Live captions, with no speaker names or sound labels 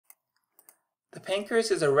The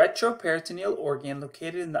pancreas is a retroperitoneal organ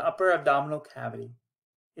located in the upper abdominal cavity.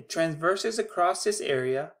 It transverses across this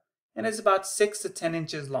area and is about 6 to 10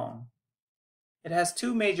 inches long. It has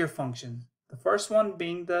two major functions, the first one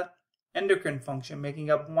being the endocrine function, making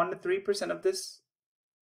up 1 to 3% of this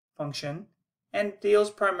function, and deals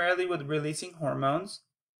primarily with releasing hormones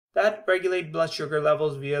that regulate blood sugar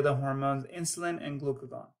levels via the hormones insulin and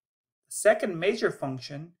glucagon. The second major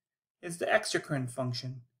function is the exocrine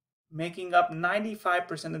function, making up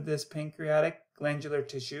 95% of this pancreatic glandular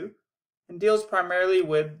tissue, and deals primarily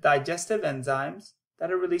with digestive enzymes that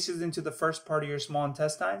it releases into the first part of your small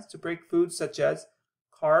intestines to break foods such as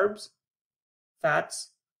carbs,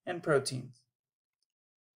 fats, and proteins.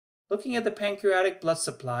 Looking at the pancreatic blood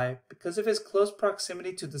supply, because of its close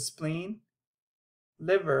proximity to the spleen,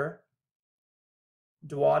 liver,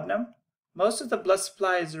 duodenum, most of the blood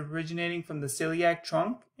supply is originating from the celiac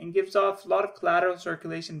trunk and gives off a lot of collateral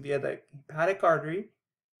circulation via the hepatic artery,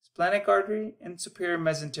 splenic artery, and superior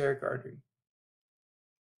mesenteric artery.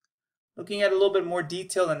 Looking at a little bit more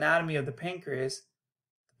detailed anatomy of the pancreas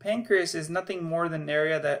is nothing more than an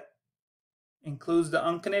area that includes the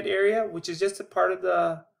uncinate area, which is just a part of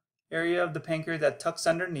the area of the pancreas that tucks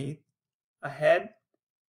underneath, a head,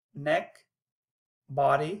 neck,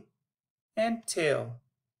 body, and tail.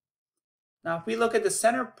 Now, if we look at the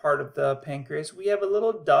center part of the pancreas, we have a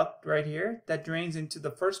little duct right here that drains into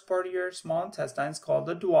the first part of your small intestines called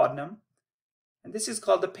the duodenum, and this is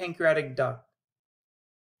called the pancreatic duct.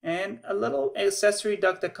 And a little accessory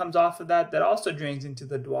duct that comes off of that also drains into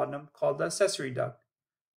the duodenum called the accessory duct.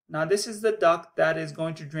 Now, this is the duct that is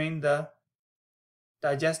going to drain the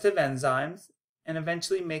digestive enzymes and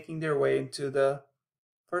eventually making their way into the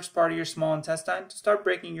first part of your small intestine to start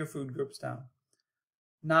breaking your food groups down.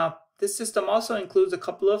 Now, this system also includes a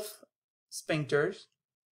couple of sphincters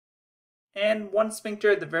and one sphincter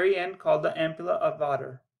at the very end called the ampulla of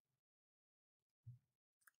Vater.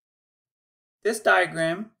 This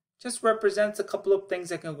diagram just represents a couple of things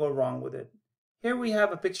that can go wrong with it. Here we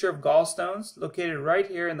have a picture of gallstones located right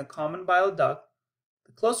here in the common bile duct.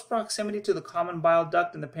 The close proximity to the common bile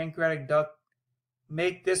duct and the pancreatic duct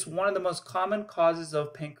make this one of the most common causes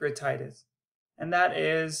of pancreatitis, and that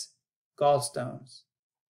is gallstones.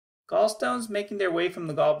 Gallstones making their way from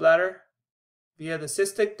the gallbladder via the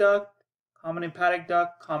cystic duct, common hepatic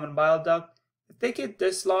duct, common bile duct. If they get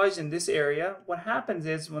dislodged in this area, what happens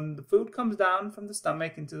is when the food comes down from the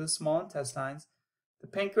stomach into the small intestines, the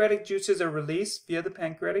pancreatic juices are released via the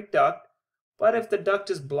pancreatic duct. But if the duct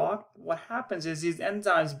is blocked, what happens is these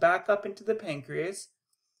enzymes back up into the pancreas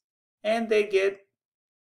and they get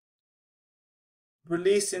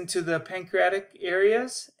released into the pancreatic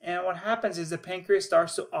areas, and what happens is the pancreas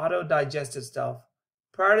starts to auto-digest itself.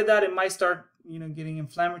 Prior to that, it might start getting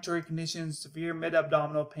inflammatory conditions, severe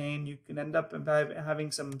mid-abdominal pain. You can end up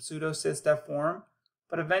having some pseudocysts that form,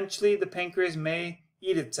 but eventually the pancreas may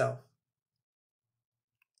eat itself.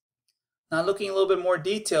 Now, looking a little bit more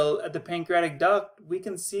detail at the pancreatic duct, we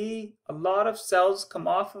can see a lot of cells come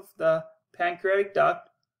off of the pancreatic duct,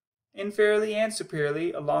 inferiorly and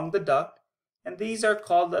superiorly along the duct, and these are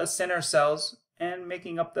called the acinar cells and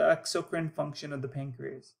making up the exocrine function of the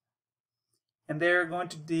pancreas. And they're going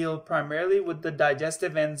to deal primarily with the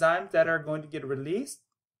digestive enzymes that are going to get released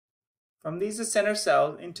from these acinar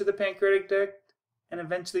cells into the pancreatic duct and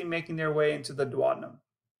eventually making their way into the duodenum.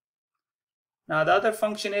 Now, the other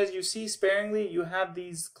function is, you see sparingly, you have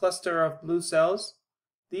these cluster of blue cells.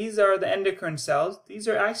 These are the endocrine cells. These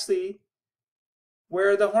are actually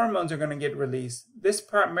where the hormones are going to get released. This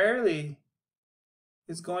primarily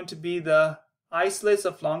is going to be the isolates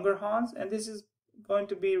of Langerhans, and this is going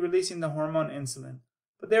to be releasing the hormone insulin.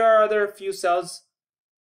 But there are other few cells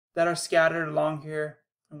that are scattered along here,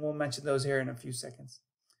 and we'll mention those here in a few seconds.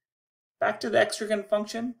 Back to the exocrine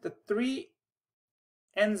function, the three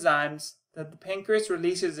enzymes that the pancreas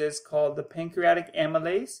releases is called the pancreatic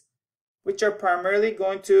amylase, which are primarily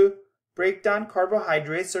going to break down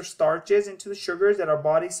carbohydrates or starches into the sugars that our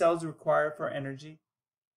body cells require for energy.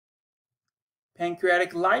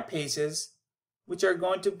 Pancreatic lipases, which are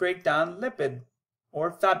going to break down lipid or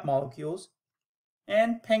fat molecules,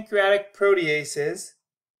 and pancreatic proteases,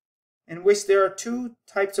 in which there are two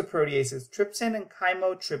types of proteases, trypsin and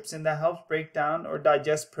chymotrypsin, that helps break down or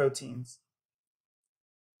digest proteins.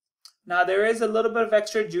 Now, there is a little bit of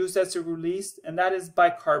extra juice that's released, and that is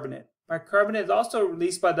bicarbonate. Bicarbonate is also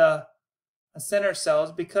released by the acinar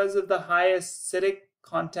cells because of the high acidic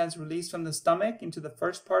contents released from the stomach into the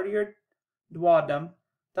first part of your duodenum.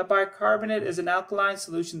 The bicarbonate is an alkaline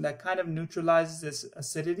solution that kind of neutralizes this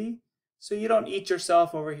acidity, so you don't eat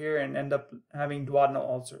yourself over here and end up having duodenal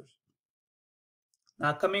ulcers.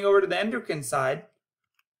 Now coming over to the endocrine side,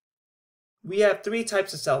 we have three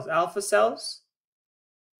types of cells. Alpha cells,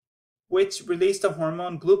 which release the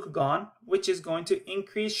hormone glucagon, which is going to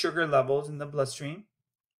increase sugar levels in the bloodstream.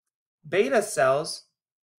 Beta cells,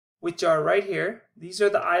 which are right here. These are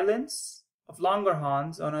the islands of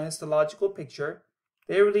Langerhans on a histological picture.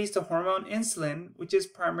 They release the hormone insulin, which is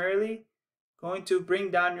primarily going to bring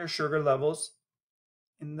down your sugar levels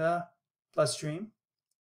in the bloodstream.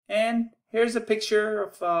 And here's a picture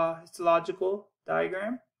of a histological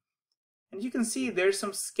diagram. And you can see there's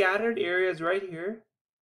some scattered areas right here,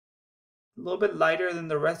 a little bit lighter than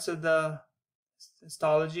the rest of the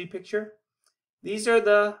histology picture. These are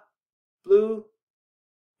the blue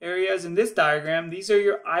areas in this diagram. These are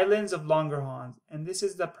your islands of Langerhans, and this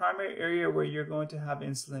is the primary area where you're going to have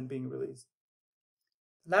insulin being released.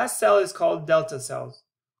 The last cell is called delta cells.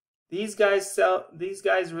 These guys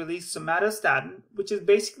release somatostatin, which is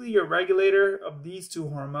basically your regulator of these two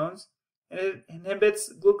hormones, and it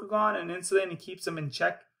inhibits glucagon and insulin and keeps them in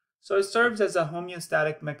check. So it serves as a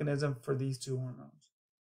homeostatic mechanism for these two hormones.